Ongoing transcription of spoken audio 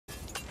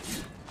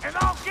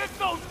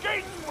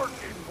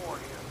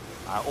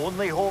I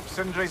only hope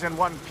Sindri's in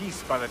one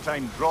piece by the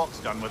time Brock's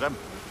done with him.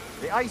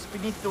 The ice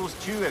beneath those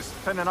two is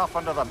thin enough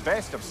under the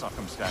best of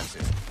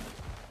circumstances.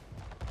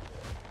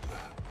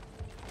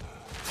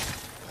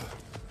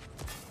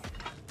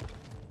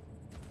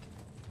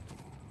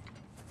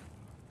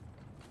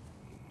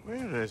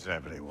 Where is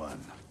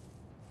everyone?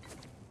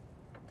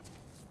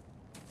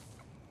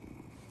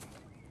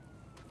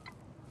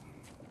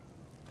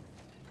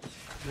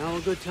 Now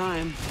a good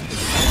time.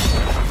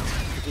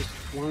 I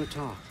just want to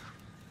talk.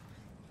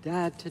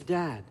 Dad to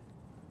dad.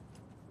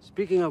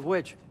 Speaking of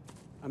which,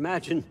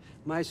 imagine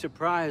my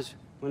surprise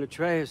when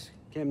Atreus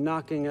came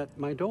knocking at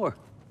my door.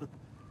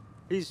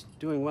 He's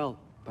doing well,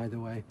 by the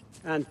way,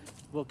 and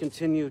will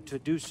continue to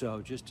do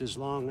so just as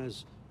long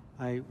as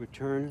I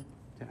return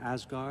to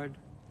Asgard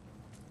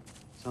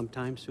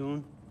sometime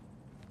soon.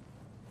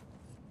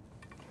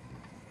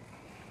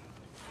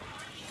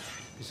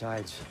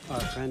 Besides, our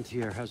friend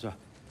here has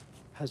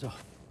a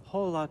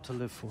whole lot to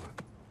live for.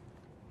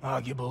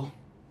 Arguable.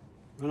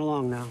 Run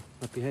along now,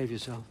 but behave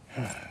yourself.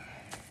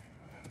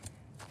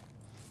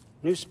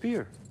 New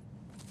spear.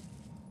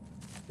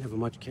 Never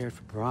much cared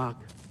for Brock.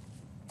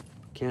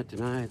 Can't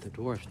deny the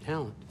dwarf's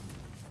talent.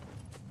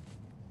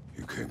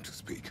 You came to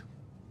speak.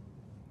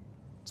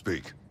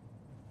 Speak.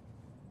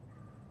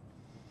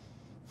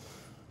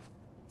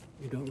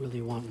 You don't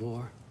really want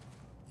war,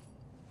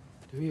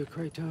 do you,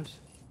 Kratos?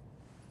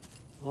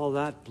 All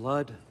that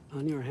blood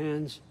on your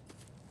hands,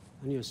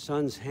 on your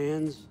son's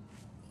hands.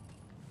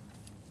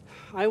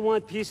 I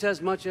want peace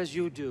as much as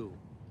you do.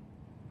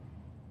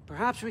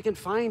 Perhaps we can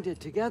find it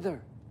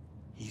together.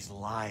 He's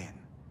lying.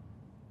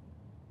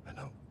 I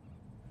know.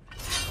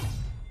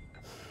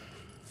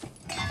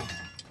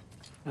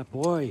 That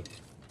boy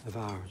of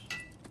ours.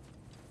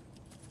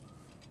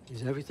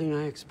 He's everything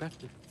I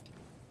expected.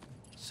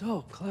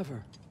 So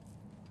clever,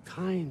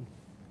 kind.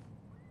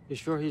 You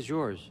sure he's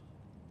yours?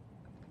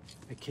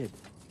 A kid.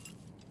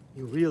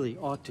 You really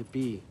ought to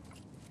be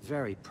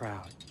very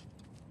proud.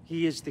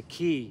 He is the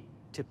key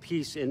to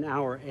peace in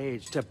our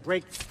age, to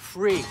break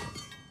free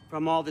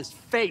from all this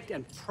fate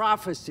and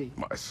prophecy.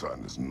 My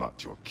son is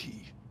not your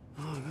key.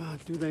 Oh,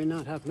 God, do they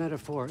not have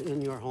metaphor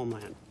in your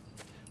homeland?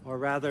 Or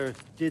rather,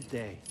 did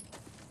they?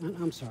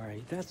 I'm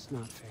sorry, that's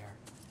not fair.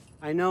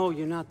 I know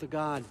you're not the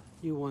god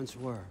you once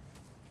were.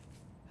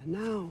 And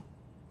now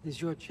is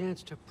your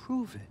chance to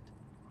prove it.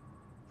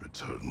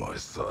 Return my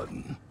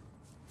son,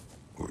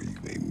 or you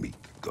may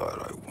meet the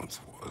god I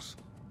once was.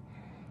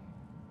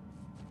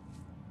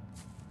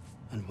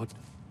 And what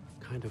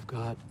kind of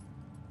god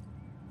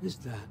is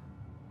that,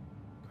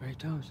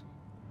 Kratos?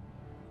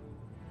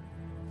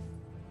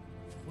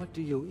 What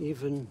do you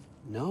even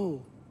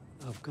know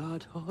of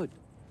godhood?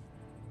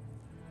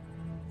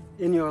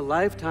 In your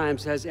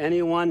lifetimes, has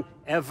anyone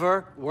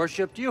ever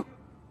worshipped you?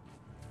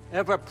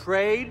 Ever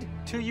prayed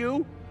to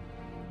you?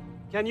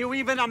 Can you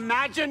even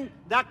imagine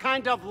that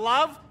kind of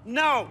love?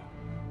 No!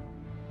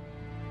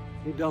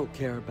 You don't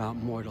care about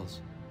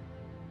mortals.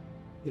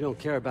 You don't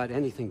care about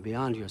anything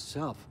beyond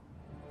yourself.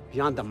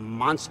 Beyond the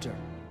monster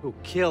who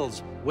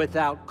kills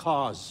without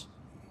cause.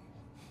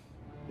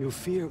 You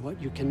fear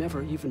what you can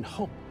never even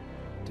hope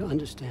to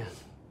understand.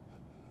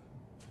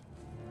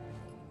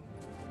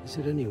 Is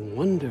it any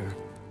wonder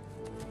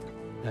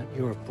that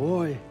your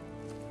boy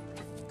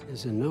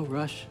is in no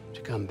rush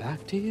to come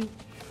back to you?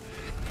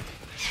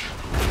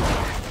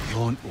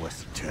 Don't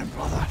listen to him,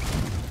 brother.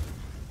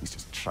 He's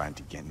just trying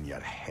to get in your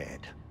head.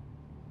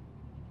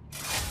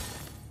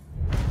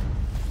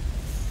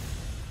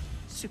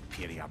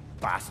 Superior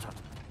bastard.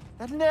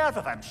 The nerve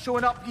of him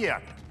showing up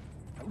here.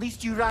 At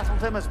least you rattled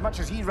him as much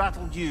as he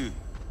rattled you.